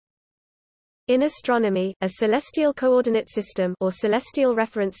In astronomy, a celestial coordinate system or celestial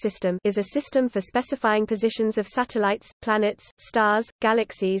reference system is a system for specifying positions of satellites, planets, stars,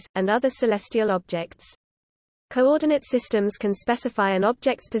 galaxies, and other celestial objects. Coordinate systems can specify an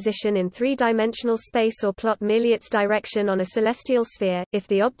object's position in three-dimensional space or plot merely its direction on a celestial sphere, if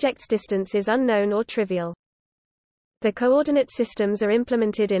the object's distance is unknown or trivial. The coordinate systems are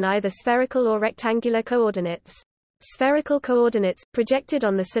implemented in either spherical or rectangular coordinates. Spherical coordinates, projected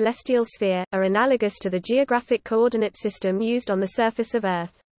on the celestial sphere, are analogous to the geographic coordinate system used on the surface of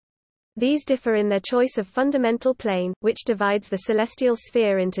Earth. These differ in their choice of fundamental plane, which divides the celestial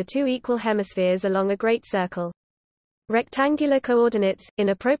sphere into two equal hemispheres along a great circle. Rectangular coordinates, in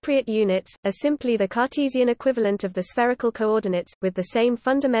appropriate units, are simply the Cartesian equivalent of the spherical coordinates, with the same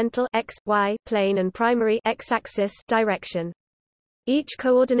fundamental x, y plane and primary x-axis direction. Each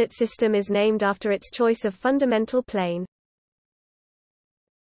coordinate system is named after its choice of fundamental plane.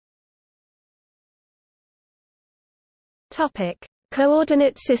 Topic: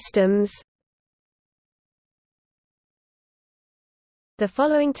 Coordinate systems. The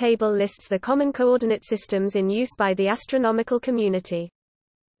following table lists the common coordinate systems in use by the astronomical community.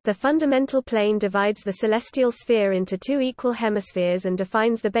 The fundamental plane divides the celestial sphere into two equal hemispheres and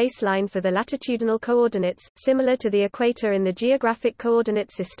defines the baseline for the latitudinal coordinates, similar to the equator in the geographic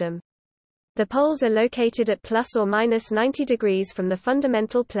coordinate system. The poles are located at plus or minus 90 degrees from the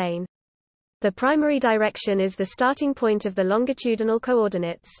fundamental plane. The primary direction is the starting point of the longitudinal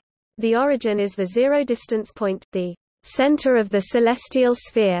coordinates. The origin is the zero distance point, the center of the celestial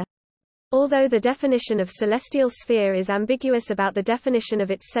sphere. Although the definition of celestial sphere is ambiguous about the definition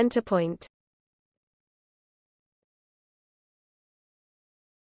of its center point.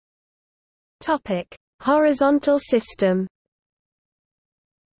 Topic: Horizontal system.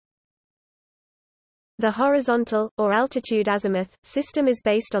 The horizontal, or altitude azimuth, system is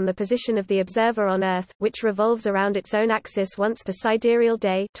based on the position of the observer on Earth, which revolves around its own axis once per sidereal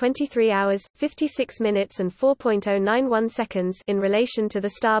day, 23 hours, 56 minutes and 4.091 seconds in relation to the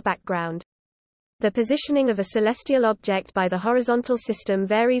star background. The positioning of a celestial object by the horizontal system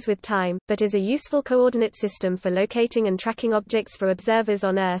varies with time, but is a useful coordinate system for locating and tracking objects for observers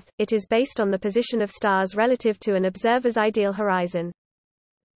on Earth. It is based on the position of stars relative to an observer's ideal horizon.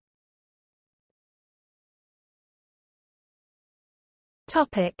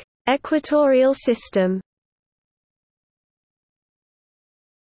 Topic: Equatorial system.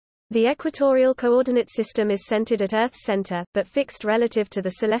 The equatorial coordinate system is centered at Earth's center, but fixed relative to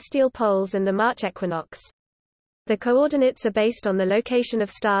the celestial poles and the March equinox. The coordinates are based on the location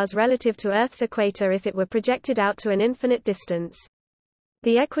of stars relative to Earth's equator if it were projected out to an infinite distance.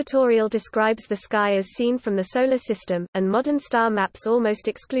 The equatorial describes the sky as seen from the Solar System, and modern star maps almost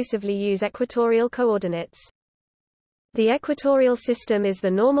exclusively use equatorial coordinates. The equatorial system is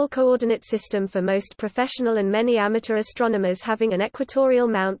the normal coordinate system for most professional and many amateur astronomers, having an equatorial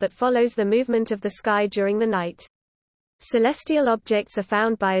mount that follows the movement of the sky during the night. Celestial objects are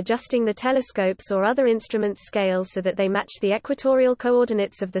found by adjusting the telescope's or other instruments' scales so that they match the equatorial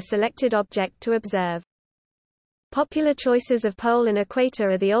coordinates of the selected object to observe. Popular choices of pole and equator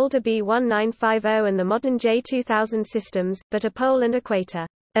are the older B1950 and the modern J2000 systems, but a pole and equator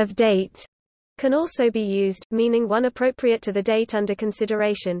of date can also be used, meaning one appropriate to the date under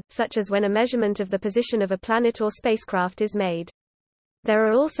consideration, such as when a measurement of the position of a planet or spacecraft is made. There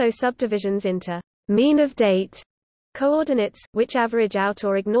are also subdivisions into mean of date coordinates, which average out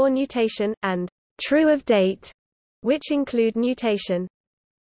or ignore nutation, and true of date, which include nutation.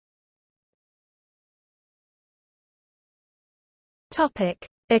 Topic: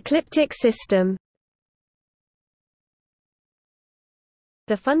 Ecliptic system.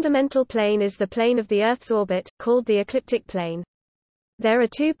 The fundamental plane is the plane of the Earth's orbit, called the ecliptic plane. There are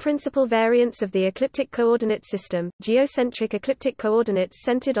two principal variants of the ecliptic coordinate system: geocentric ecliptic coordinates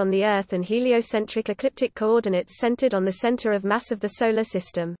centered on the Earth and heliocentric ecliptic coordinates centered on the center of mass of the Solar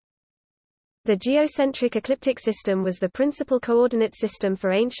System. The geocentric ecliptic system was the principal coordinate system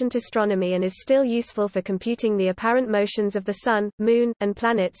for ancient astronomy and is still useful for computing the apparent motions of the Sun, Moon, and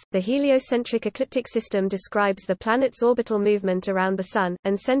planets. The heliocentric ecliptic system describes the planet's orbital movement around the Sun,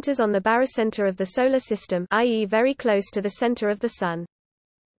 and centers on the barycenter of the Solar System, i.e. very close to the center of the Sun.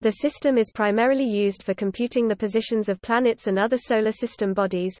 The system is primarily used for computing the positions of planets and other Solar System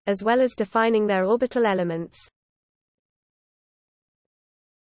bodies, as well as defining their orbital elements.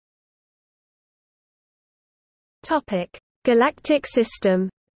 Topic: Galactic system.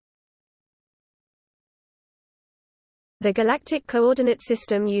 The galactic coordinate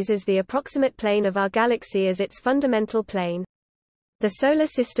system uses the approximate plane of our galaxy as its fundamental plane. The Solar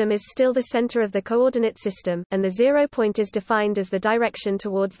System is still the center of the coordinate system, and the 0 point is defined as the direction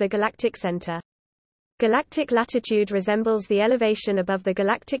towards the galactic center. Galactic latitude resembles the elevation above the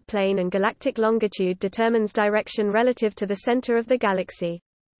galactic plane, and galactic longitude determines direction relative to the center of the galaxy.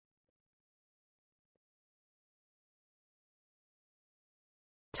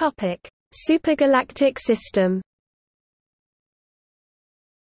 Topic: Supergalactic system.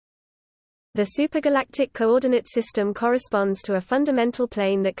 The supergalactic coordinate system corresponds to a fundamental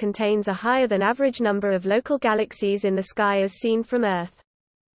plane that contains a higher than average number of local galaxies in the sky as seen from Earth.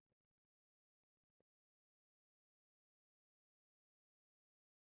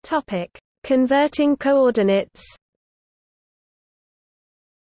 Topic: Converting coordinates.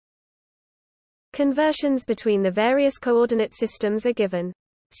 Conversions between the various coordinate systems are given.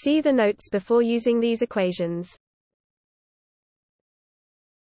 See the notes before using these equations.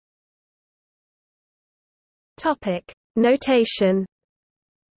 Topic: Notation.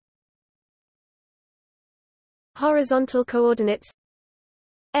 Horizontal coordinates: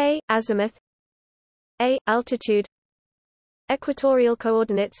 A azimuth, A altitude. Equatorial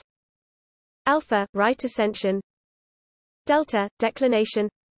coordinates: alpha right ascension, delta declination,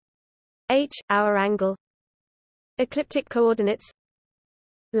 h hour angle. Ecliptic coordinates: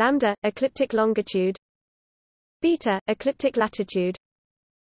 lambda ecliptic longitude, beta ecliptic latitude.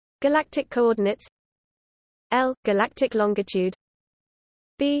 Galactic coordinates: L galactic longitude,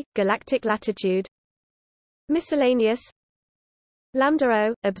 B galactic latitude. Miscellaneous: lambda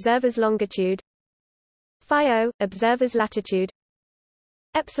O observer's longitude, phi O observer's latitude,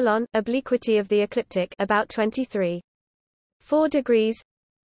 epsilon obliquity of the ecliptic about 23.4 degrees,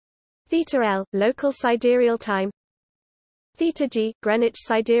 theta L local sidereal time, theta G Greenwich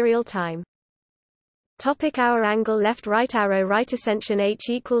sidereal time. Topic: hour angle. Left right arrow right ascension. H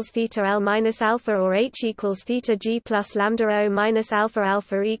equals theta L minus alpha, or H equals theta G plus lambda O minus alpha.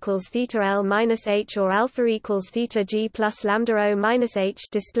 Alpha equals theta L minus H, or alpha equals theta G plus lambda O minus H.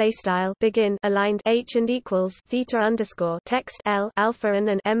 Display style begin aligned H and equals theta underscore text L alpha and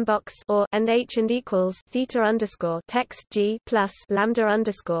an M box, or and H and equals theta underscore text G plus lambda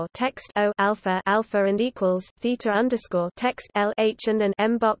underscore text O alpha alpha and equals theta underscore text L H and an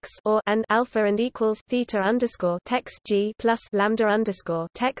M box, or and alpha and equals theta underscore text G plus lambda underscore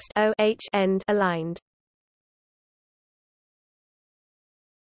text O H end aligned.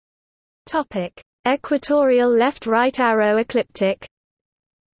 Topic: Equatorial left right arrow ecliptic.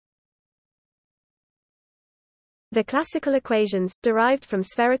 The classical equations, derived from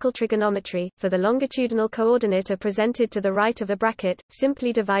spherical trigonometry, for the longitudinal coordinate are presented to the right of a bracket.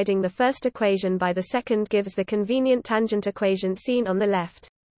 Simply dividing the first equation by the second gives the convenient tangent equation seen on the left.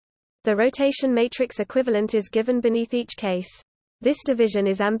 The rotation matrix equivalent is given beneath each case. This division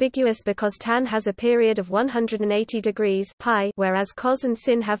is ambiguous because tan has a period of 180 degrees pi, whereas cos and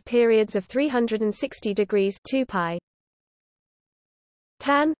sin have periods of 360 degrees 2 pi.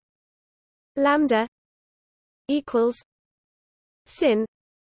 Tan lambda equals sin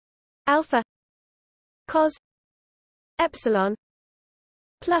alpha cos epsilon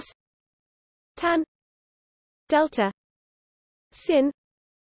plus tan delta sin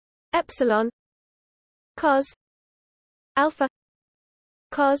epsilon cos alpha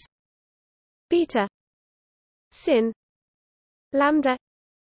cos beta sin lambda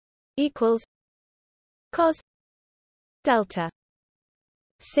equals cos delta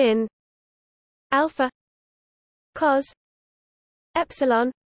sin alpha cos epsilon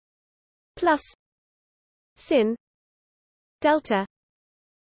plus sin delta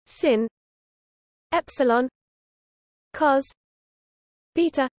sin epsilon cos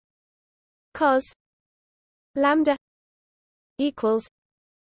beta cos lambda equals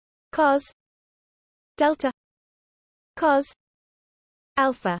cos delta cos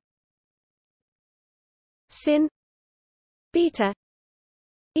alpha sin beta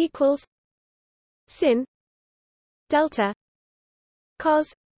equals sin delta cos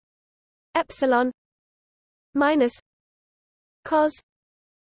epsilon minus cos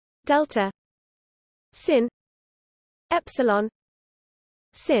delta sin epsilon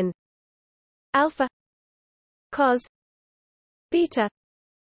sin alpha cos beta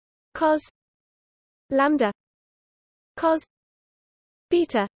cos lambda cos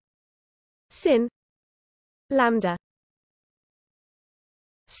beta sin lambda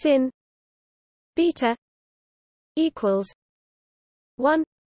sin beta equals 1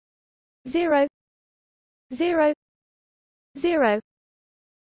 0 0 0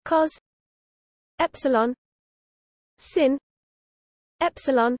 cos epsilon sin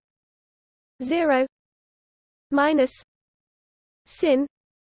epsilon 0 minus sin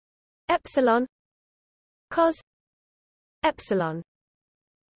epsilon cos epsilon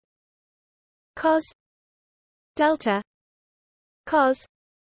cos delta cos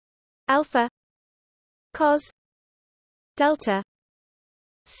alpha cos delta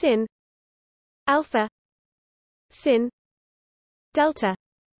sin alpha sin delta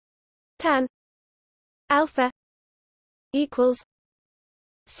tan alpha equals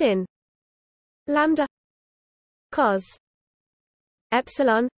sin lambda cos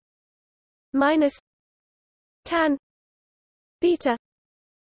epsilon minus tan beta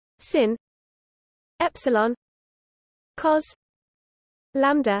sin epsilon cos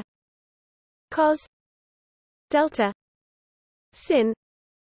lambda cos delta sin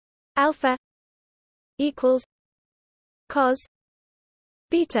alpha equals cos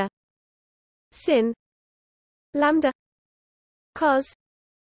beta sin lambda cos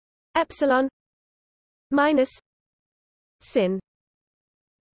epsilon minus sin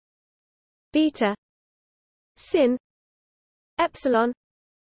beta sin epsilon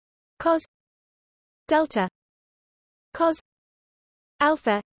cos delta cos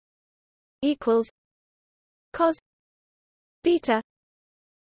alpha equals cos beta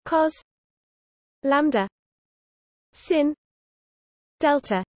cos lambda sin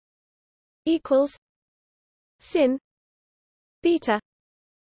delta equals sin beta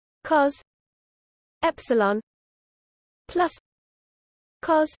cos epsilon plus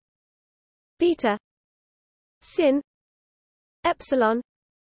cos beta sin epsilon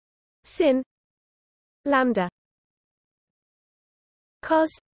sin lambda cos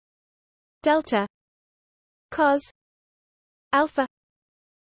delta cos alpha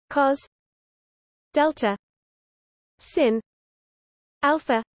cos delta sin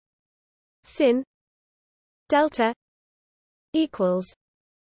alpha sin delta equals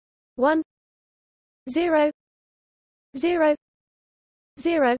 1 0 0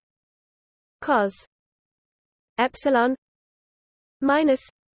 0 cos epsilon minus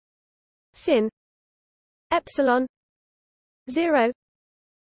sin epsilon 0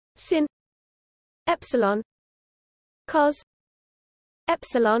 sin epsilon cos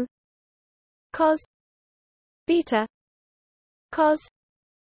epsilon cos beta cos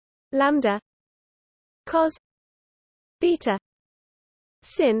lambda cos beta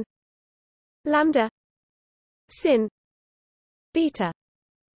sin lambda sin beta.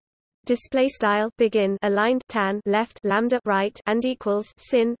 Display style begin aligned tan left lambda right and equals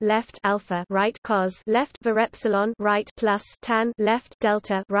sin left alpha right cos left var epsilon right plus tan left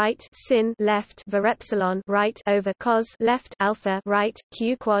delta right sin left var epsilon right over cos left alpha right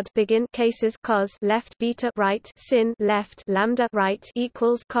q quad begin cases cos left beta right sin left lambda right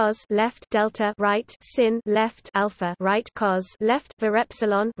equals cos left delta right sin left alpha right cos left var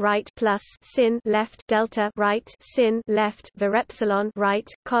epsilon right plus sin left delta right sin left var epsilon right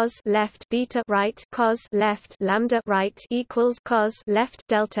cos left beta right cos left lambda right equals cos left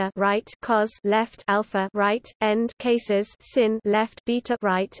delta right cos left alpha right end cases sin left beta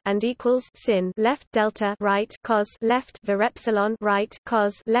right and equals sin left delta right cos left var epsilon right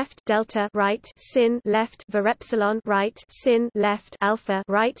cos left delta right sin left var epsilon right sin left alpha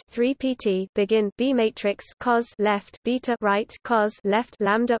right 3pt begin b matrix cos left beta right cos left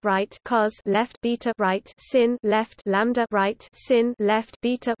lambda right cos left beta right sin left lambda right sin left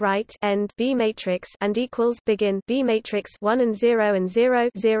beta right end B matrix and equals begin B matrix 1 and 0 and 0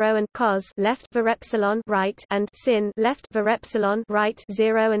 0 and cos left var epsilon right and sin left var epsilon right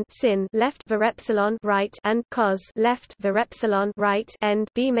 0 and sin left var epsilon right and cos left var epsilon right end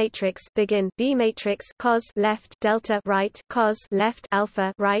B matrix begin B matrix cos left delta right cos left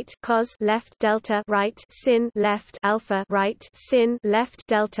alpha right cos left delta right sin left alpha right sin left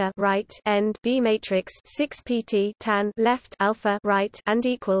delta right end B matrix 6pt tan left alpha right and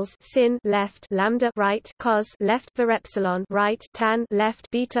equals sin left lambda right cos left var epsilon right tan left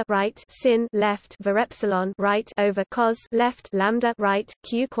beta right sin left var epsilon right over cos left lambda right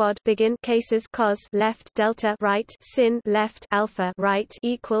q quad begin cases cos left delta right sin left alpha right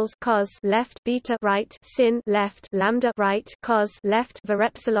equals cos left beta right sin left lambda right cos left var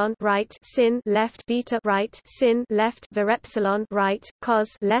epsilon right sin left beta right sin left var epsilon right cos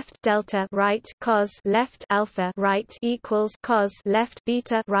left delta right cos left alpha right equals cos left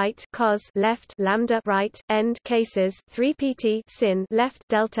beta right cos left lambda right end cases 3pt sin left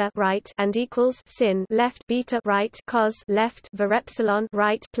delta right and equals sin left beta right cos left var epsilon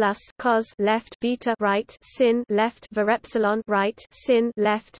right plus cos left beta right sin left var epsilon right sin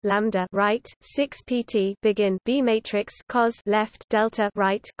left lambda right 6pt begin B matrix cos left delta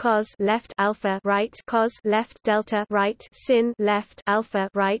right cos left alpha right cos left delta right sin left alpha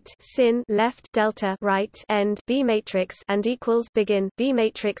right sin left delta right end B matrix and equals begin B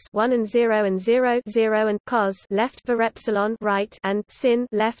matrix matrix 1 and 0 and 0 0 and cos left var epsilon right and sin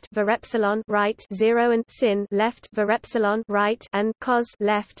left var epsilon right 0 and sin left var epsilon right and cos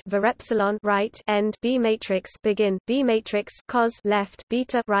left var epsilon right end B matrix begin B matrix cos left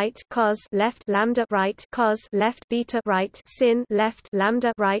beta right cos left lambda right cos left beta right sin left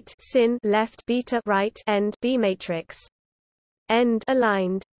lambda right sin left beta right end B matrix end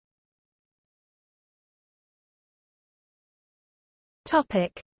aligned.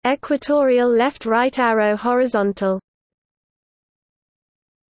 Topic: Equatorial left right arrow horizontal.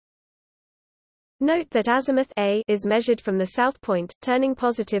 Note that azimuth A is measured from the south point, turning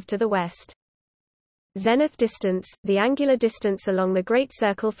positive to the west. Zenith distance, the angular distance along the Great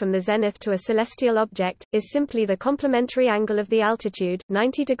Circle from the zenith to a celestial object, is simply the complementary angle of the altitude,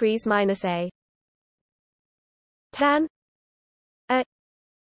 90 degrees minus A. Tan A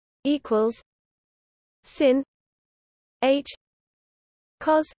equals sin H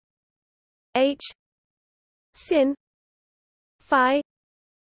cos H sin phi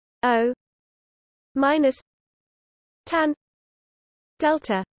O minus tan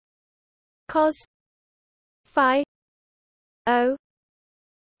delta cos phi O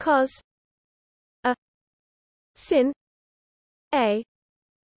cos a sin A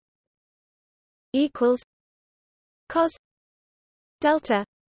equals cos delta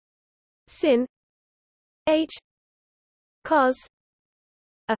sin H cos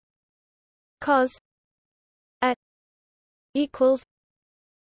a cos a equals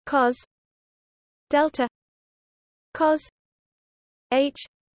cos delta cos H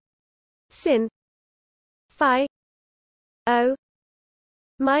sin phi O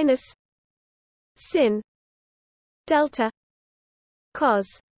minus sin delta cos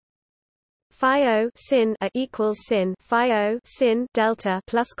phi O sin A equals sin phi O sin delta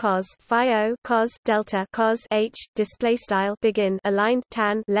plus cos phi O cos delta cos H display style begin aligned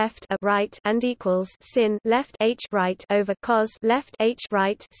tan left A right and equals sin left H right over cos left H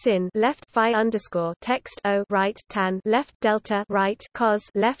right sin left phi underscore text O right tan left delta right cos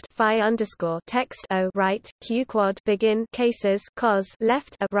left phi underscore text O right q quad begin cases cos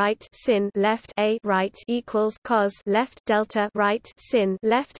left A right sin left A right equals cos left delta right sin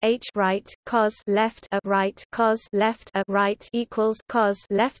left H right cos left A right cos left A right equals cos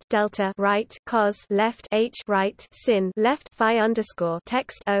left delta right cos left H right sin left phi underscore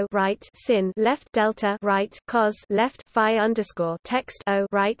text O right sin left delta right cos left phi underscore text O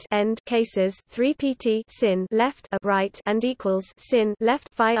right end cases 3 pt sin left A right and equals sin left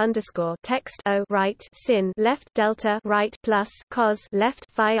phi underscore text O right sin left delta right plus cos left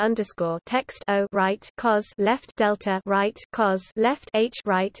phi underscore text O right cos left delta right cos left H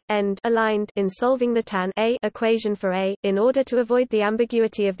right end aligned. In solving the tan A equation for A, in order to avoid the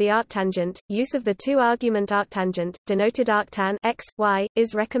ambiguity of the arctangent, use of the two-argument arctangent, denoted arctan x, y,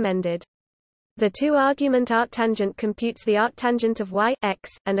 is recommended. The two-argument arctangent computes the arctangent of y, x,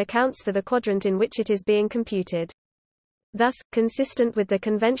 and accounts for the quadrant in which it is being computed. Thus, consistent with the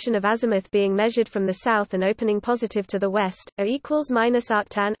convention of azimuth being measured from the south and opening positive to the west, A equals minus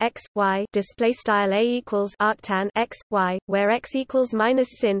arctan x, y display style A equals arctan x, y, where x equals minus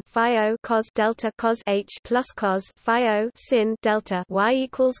sin phi O cos delta cos H plus cos phi O sin delta y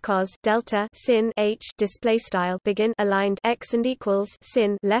equals cos delta sin H display style begin aligned x and equals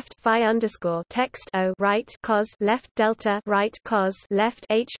sin left phi underscore text O right cos left delta right cos left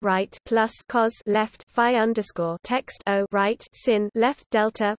H right plus cos left phi underscore text O right sin left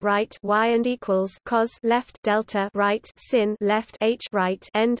delta right y and equals cos left delta right sin left H right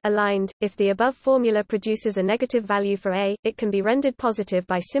end aligned. If the above formula produces a negative value for A, it can be rendered positive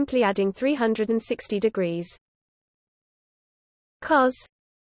by simply adding 360 degrees. Cos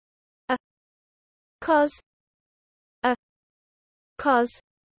A cos A cos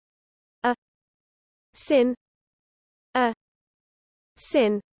A sin A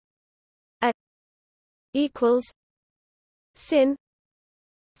sin A equals sin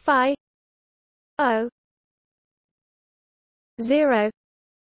phi O 0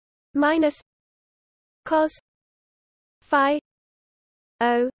 minus cos phi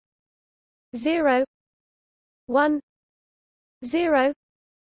O 0 1 0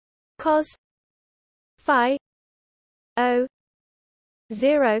 cos phi O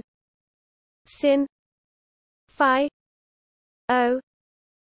 0 sin phi O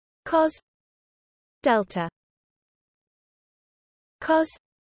cos delta cos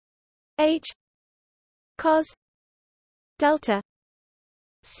H cos delta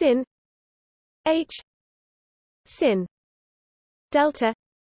sin H sin delta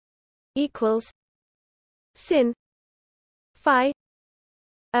equals sin phi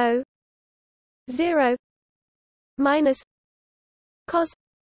O 0 minus cos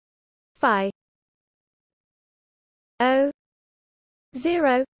phi o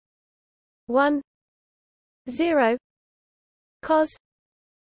 0 1 0 cos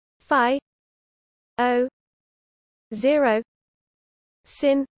phi o 0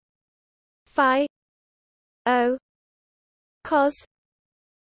 sin phi o cos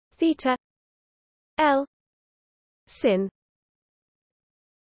theta L sin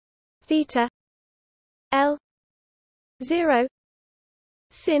theta L 0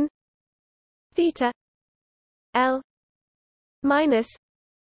 sin theta L minus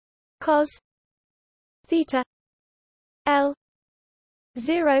cos theta L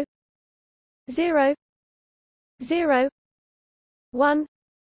 0 0 0 1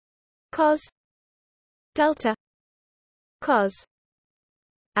 cos delta cos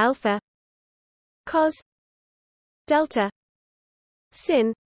alpha cos delta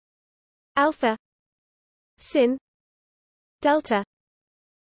sin alpha sin delta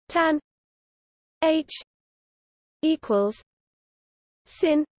tan h equals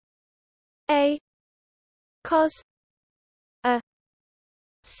sin a cos a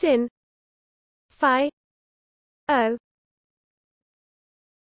sin phi o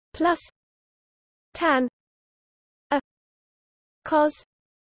plus tan a cos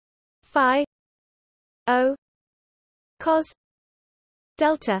phi o cos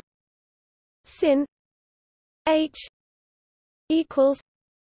delta sin h equals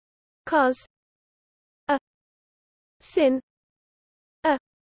cos a sin a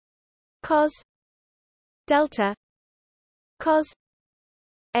cos delta cos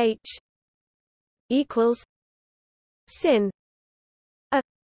h equals sin a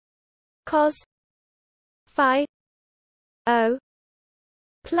cos phi o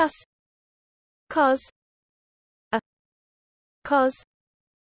plus cos a cos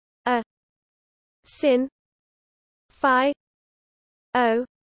a sin phi o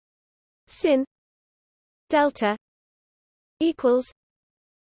sin delta equals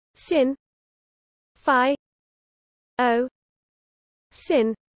sin phi o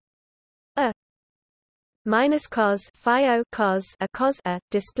sin a minus cos phi o cos a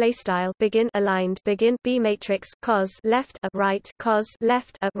display style begin aligned begin b matrix cos left up right cos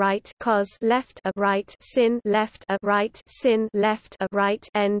left up right cos left up right sin left up right sin left up right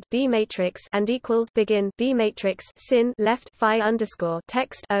end b matrix and equals begin b matrix sin left phi underscore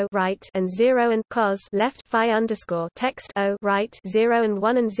text o right and 0 and cos left phi underscore text o right 0 and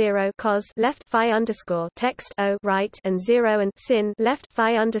 1 and 0 cos left phi underscore text o right and 0 and sin left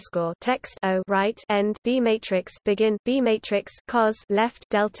phi underscore text o right end B matrix begin B matrix cos left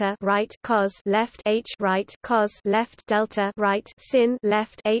delta right cos left h right cos left delta right sin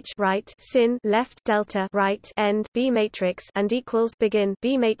left h right sin left delta right end B matrix and equals begin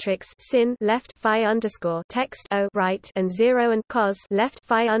B matrix sin left phi underscore text o right and 0 and cos left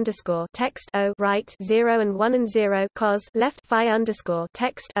phi underscore text o right 0 and 1 and 0 cos left phi underscore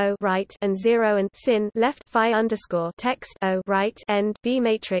text o right and 0 and sin left phi underscore text o right end B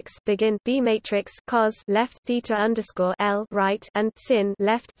matrix begin B matrix cos left theta underscore L right and sin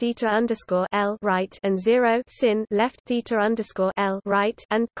left theta underscore L right and 0 sin left theta underscore L right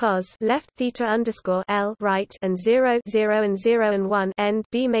and cos left theta underscore L right and 0 0 and 0 and 1 end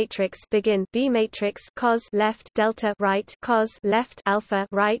B matrix begin B matrix cos left delta right cos left alpha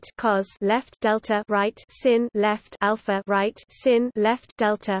right cos left delta right sin left alpha right sin left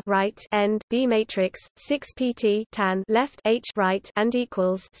delta right end B matrix 6 pt tan left h right and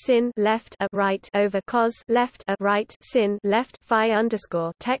equals sin left up right over cos left up right sin left phi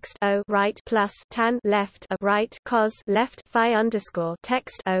underscore text o right plus tan left up right cos left phi underscore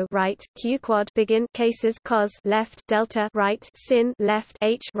text o right q quad begin cases cos left delta right sin left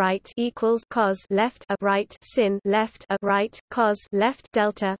h right equals cos left up right sin left up right cos left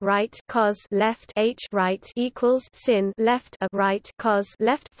delta right cos left h right equals sin left up right cos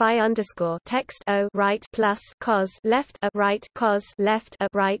left phi underscore text o right plus cos left up right cos left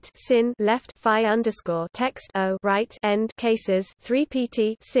up right sin left phi underscore text o right end cases 3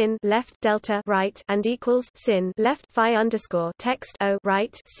 pt sin left delta right and equals sin left phi underscore text o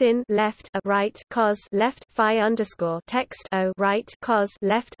right sin left up right cos left phi underscore text o right cos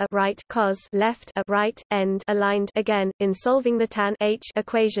left up right cos left up right end aligned again in solving the tan h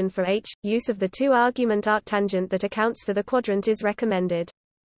equation for h use of the two-argument arctangent that accounts for the quadrant is recommended.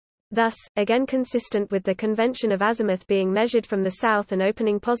 Thus, again consistent with the convention of azimuth being measured from the south and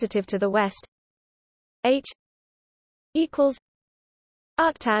opening positive to the west, h equals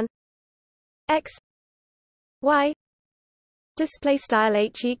arctan x y display style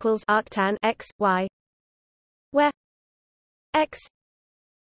h equals arctan x y, where x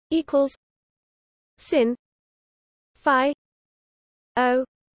equals sin phi o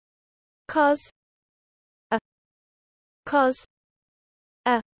cos a cos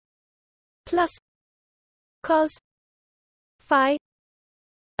a plus cos phi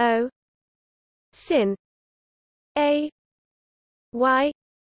o sin a y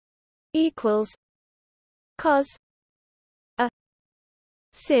equals cos a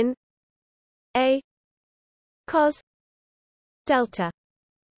sin a cos delta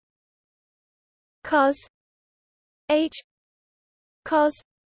cos h cos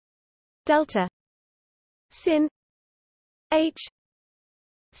delta sin h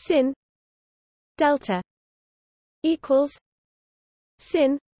sin delta equals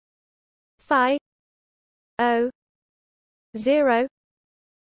sin phi o 0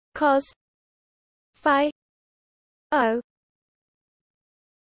 cos phi o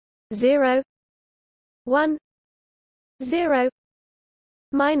 0 1 0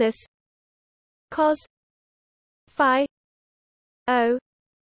 minus cos phi o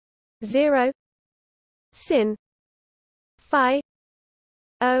 0 sin phi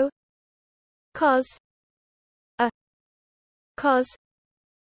o cos a cos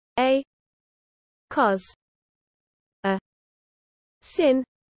a cos a sin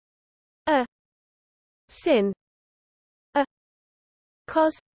a sin a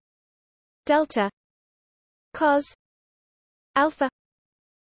cos delta cos alpha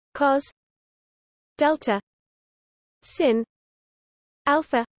cos delta sin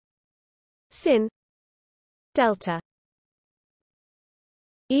alpha sin delta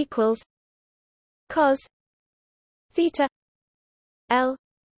equals cos theta L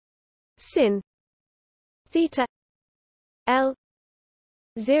sin theta L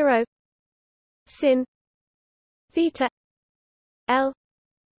 0 sin theta L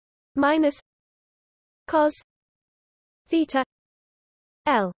minus cos theta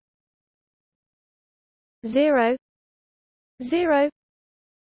L 0 0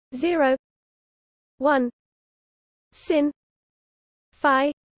 0 1 sin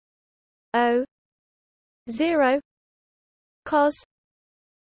phi o 0 cos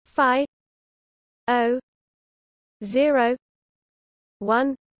phi o 0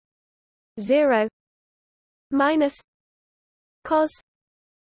 1 0 minus cos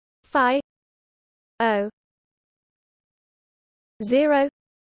phi o 0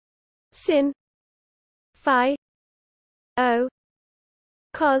 sin phi o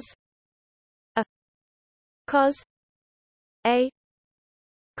cos a cos a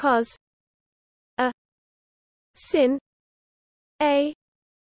cos a sin a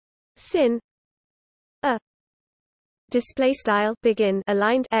sin a display style begin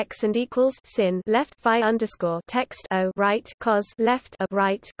aligned x and equals sin left phi underscore text o right cos left a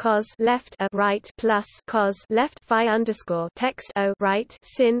right cos left a right plus cos left phi underscore text o right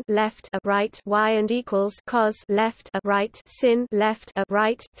sin left a right y and equals cos left a right sin left a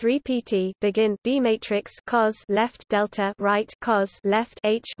right 3pt begin b matrix cos left delta right cos left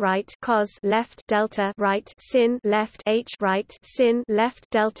h right cos left delta right sin left h right sin left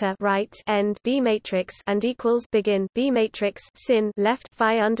delta right end b matrix and equals begin B matrix sin left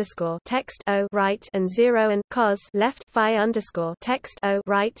phi underscore text o right and 0 and cos left phi underscore text o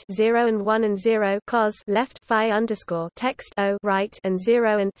right 0 and 1 and 0 cos left phi underscore text o right and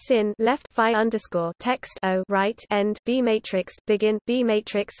 0 and sin left phi underscore text o right end B matrix begin B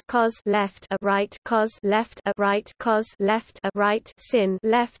matrix cos left a right cos left a right cos left a right sin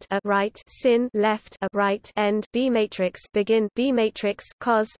left a right sin left a right end B matrix begin B matrix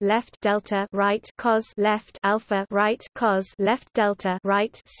cos left delta right cos left alpha right cos left delta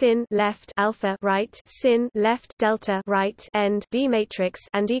right sin left alpha right sin left delta right end B matrix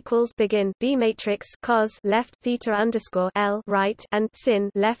and equals begin B matrix cos left theta underscore L right and sin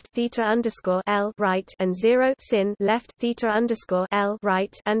left theta underscore L right and 0 sin left theta underscore L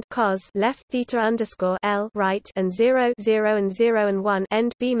right and cos left theta underscore L right and 0 0 and 0 and 1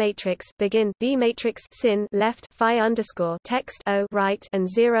 end B matrix begin B matrix sin left phi underscore text o right and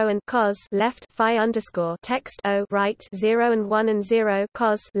 0 and cos left phi underscore text o right 0 and 1 and 0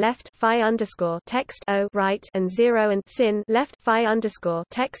 cos left phi underscore text o right and 0 and sin left phi underscore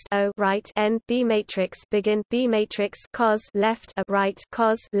text o right end B matrix begin B matrix cos left a right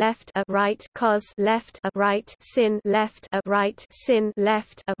cos left a right cos left a right sin left a right sin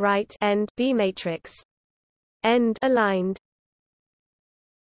left a right end B matrix end aligned.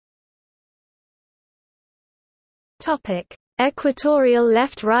 Topic: Equatorial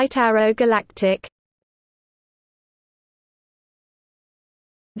left right arrow galactic.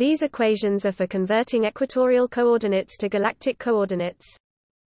 These equations are for converting equatorial coordinates to galactic coordinates.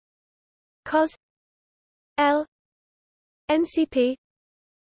 Cos L ncp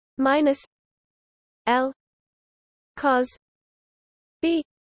minus L cos B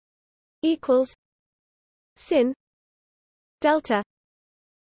equals sin delta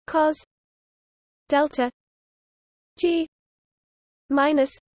cos delta G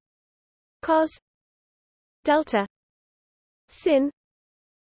minus cos delta sin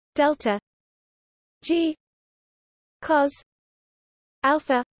delta G cos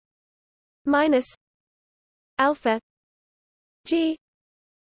alpha minus alpha G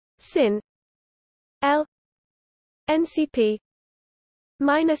sin L NCP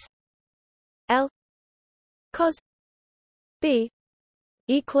minus L cos B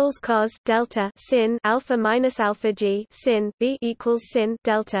equals cos delta sin alpha minus alpha G sin B equals sin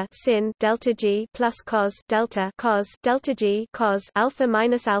delta G plus cos delta G cos alpha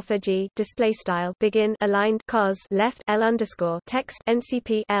minus alpha G display style begin aligned cos left L underscore text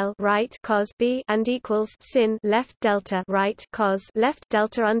NCP L right cos B and equals sin left delta right cos left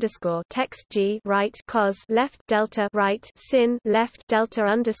delta underscore text G right cos left delta right sin left delta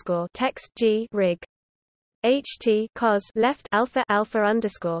underscore text G rig HT cos left alpha alpha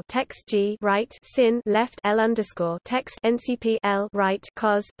underscore text G right sin left L underscore text NCP L right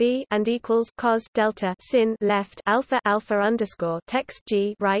cos B and equals cos delta sin left alpha alpha underscore text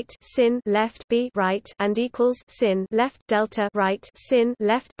G right sin left B right and equals sin left delta right sin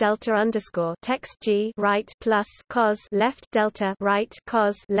left delta underscore text G right plus cos left delta right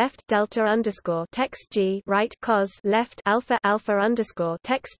cos left delta underscore text G right cos left alpha alpha underscore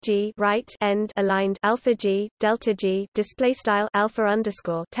text G right end aligned alpha G delta G display style alpha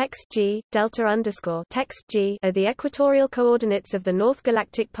underscore text G delta underscore text G are the equatorial coordinates of the North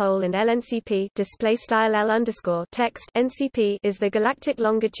Galactic Pole, and LNCP display style L underscore text NCP is the galactic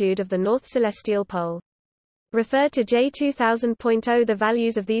longitude of the North Celestial Pole. Referred to J2000.0. The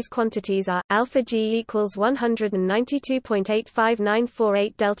values of these quantities are alpha G equals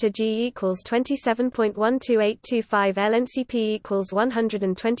 192.85948, delta G equals 27.12825, LNCP equals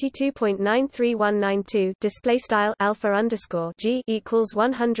 122.93192. Display style alpha underscore G equals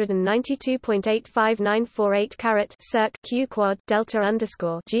 192.85948 caret circ q quad delta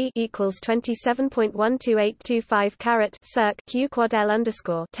underscore G equals 27.12825 caret circ q quad L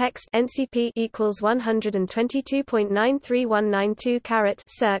underscore text NCP equals 122.93192 caret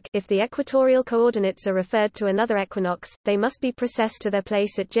circ. If the equatorial coordinates are referred to another equinox, they must be precessed to their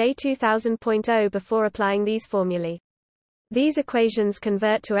place at J2000.0 before applying these formulae. These equations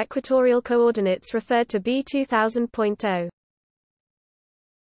convert to equatorial coordinates referred to B2000.0.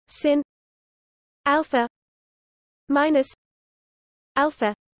 Sin alpha minus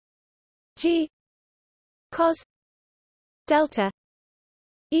alpha G cos delta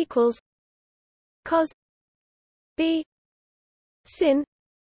equals cos B sin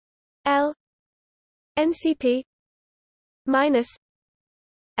L NCP minus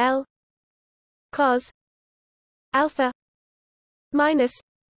L cos alpha minus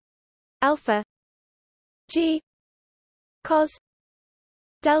alpha G cos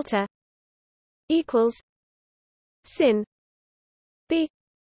delta equals sin B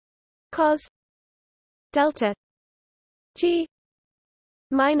cos delta G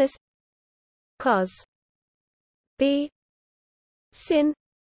minus cos B sin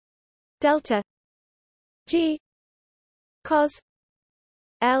delta G cos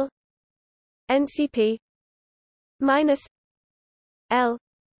L NCP minus L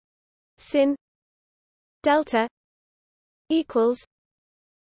sin delta equals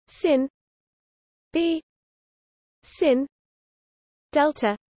sin B sin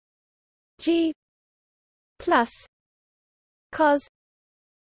delta G plus cos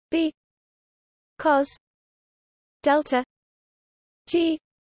B cos delta G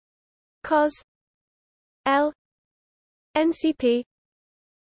cos L NCP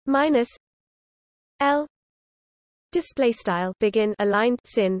minus L display style begin aligned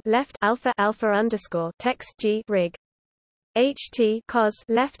sin left alpha alpha underscore text G rig HT cos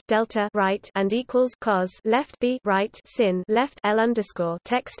left delta right and equals cos left B right sin left L underscore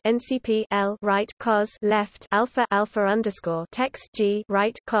text NCP L right cos left alpha alpha underscore text G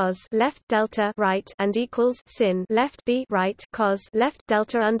right cos left delta right and equals sin left B right cos left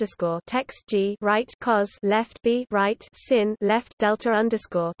delta underscore text G right cos left B right sin left delta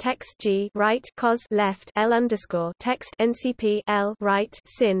underscore text G right cos left L underscore text NCP L right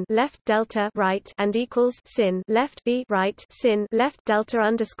sin left delta right and equals sin left B right sin left delta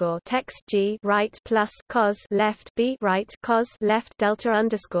underscore text G right plus cos left B right cos left delta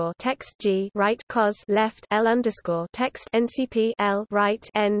underscore text G right cos left L underscore text NCP L right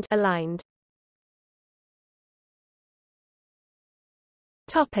end aligned.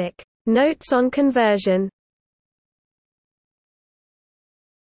 Topic Notes on conversion.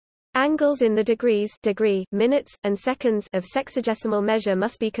 Angles in the degrees degree, minutes, and seconds of sexagesimal measure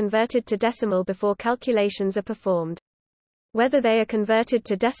must be converted to decimal before calculations are performed. Whether they are converted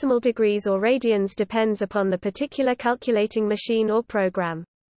to decimal degrees or radians depends upon the particular calculating machine or program.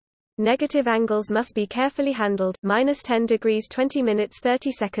 Negative angles must be carefully handled. -10 degrees 20 minutes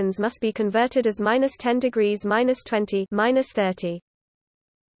 30 seconds must be converted as -10 degrees -20 -30.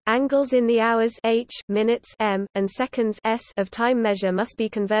 Angles in the hours h, minutes m, and seconds s of time measure must be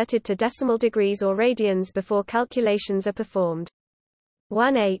converted to decimal degrees or radians before calculations are performed.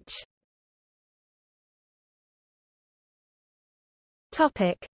 1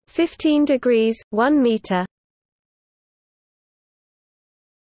 Topic: 15 degrees 1 meter.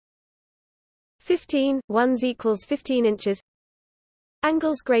 15 ones equals 15 inches.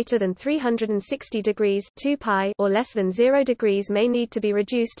 Angles greater than 360 degrees 2 pi or less than 0 degrees may need to be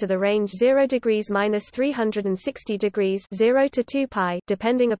reduced to the range 0 degrees minus 360 degrees 0 to 2 pi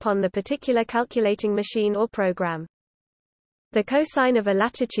depending upon the particular calculating machine or program. The cosine of a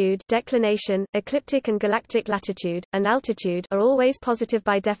latitude, declination, ecliptic and galactic latitude, and altitude are always positive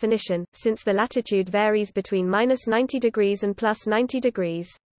by definition, since the latitude varies between -90 degrees and +90 degrees.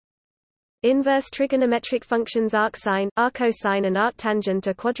 Inverse trigonometric functions arcsine, arccosine and arctangent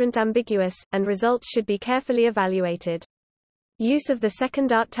are quadrant ambiguous, and results should be carefully evaluated. Use of the second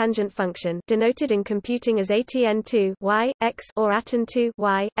arctangent function, denoted in computing as atn2 y, x, or aten2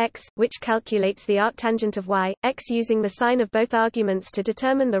 y, x, which calculates the arctangent of y, x using the sign of both arguments to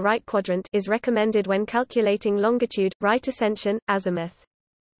determine the right quadrant, is recommended when calculating longitude, right ascension, azimuth.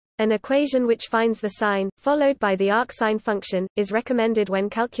 An equation which finds the sign, followed by the arcsine function, is recommended when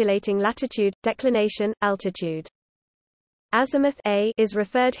calculating latitude, declination, altitude. Azimuth A is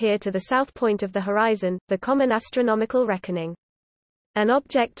referred here to the south point of the horizon, the common astronomical reckoning. An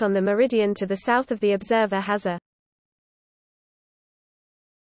object on the meridian to the south of the observer has a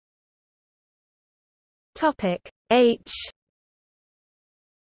H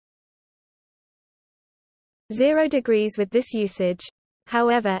 0 degrees with this usage.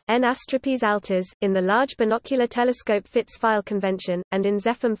 However, n astropes alters, in the Large Binocular Telescope Fitts file convention, and in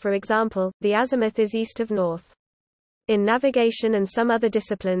Zepham for example, the azimuth is east of north. In navigation and some other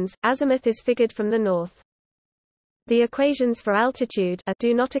disciplines, azimuth is figured from the north. The equations for altitude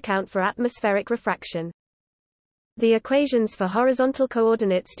do not account for atmospheric refraction. The equations for horizontal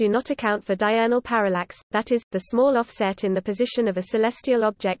coordinates do not account for diurnal parallax, that is, the small offset in the position of a celestial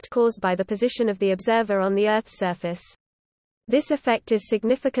object caused by the position of the observer on the Earth's surface. This effect is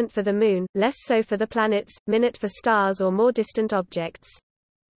significant for the Moon, less so for the planets, minute for stars or more distant objects.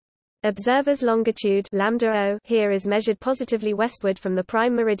 Observer's longitude λ0 here is measured positively westward from the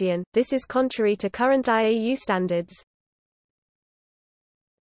prime meridian. This is contrary to current IAU standards.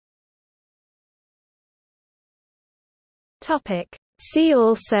 Topic: See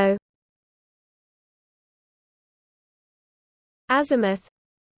also azimuth,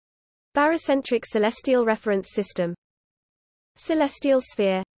 barocentric celestial reference system, celestial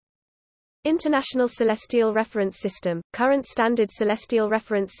sphere, International Celestial Reference System, current standard celestial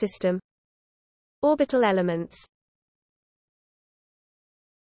reference system, orbital elements.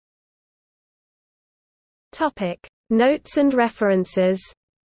 Topic: Notes and references.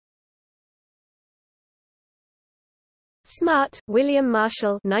 Smart, William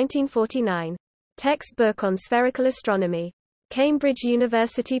Marshall, 1949. Textbook on Spherical Astronomy. Cambridge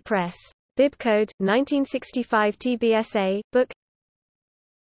University Press. Bibcode 1965 TBSA, Book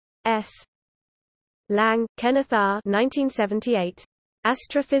S. Lang, Kenneth R. 1978.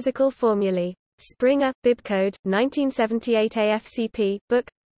 Astrophysical Formulae. Springer, Bibcode 1978 AFCP, Book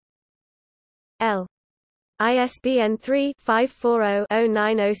L. ISBN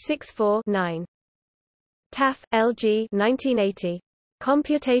 3-540-09064-9. Taff, L.G. 1980.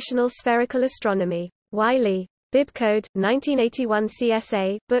 Computational Spherical Astronomy. Wiley. Bibcode 1981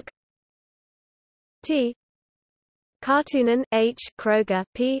 CSA, Book T. Kartunen, H. Kroger,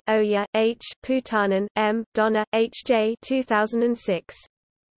 P. Oya, H. Putanen, M. Donner, H. J. 2006.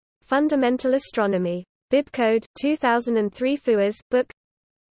 Fundamental Astronomy. Bibcode 2003 Fuas, Book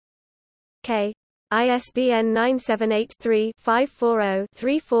K. ISBN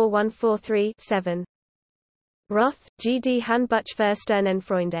 978-3-540-34143-7. Roth, G. D.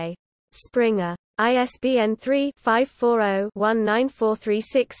 Handbuchversternenfreunde. Springer. ISBN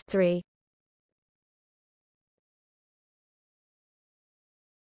 3-540-19436-3.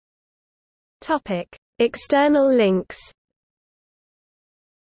 Topic: External links.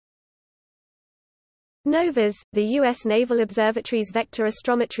 NOVAS, the U.S. Naval Observatory's vector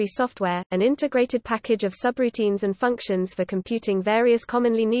astrometry software, an integrated package of subroutines and functions for computing various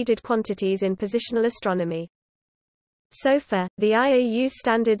commonly needed quantities in positional astronomy. SOFA, the IAU's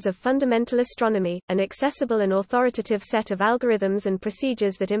Standards of Fundamental Astronomy, an accessible and authoritative set of algorithms and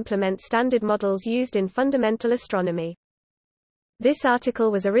procedures that implement standard models used in fundamental astronomy. This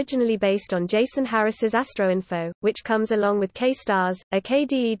article was originally based on Jason Harris's AstroInfo, which comes along with K-Stars, a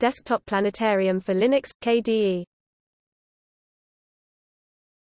KDE desktop planetarium for Linux. KDE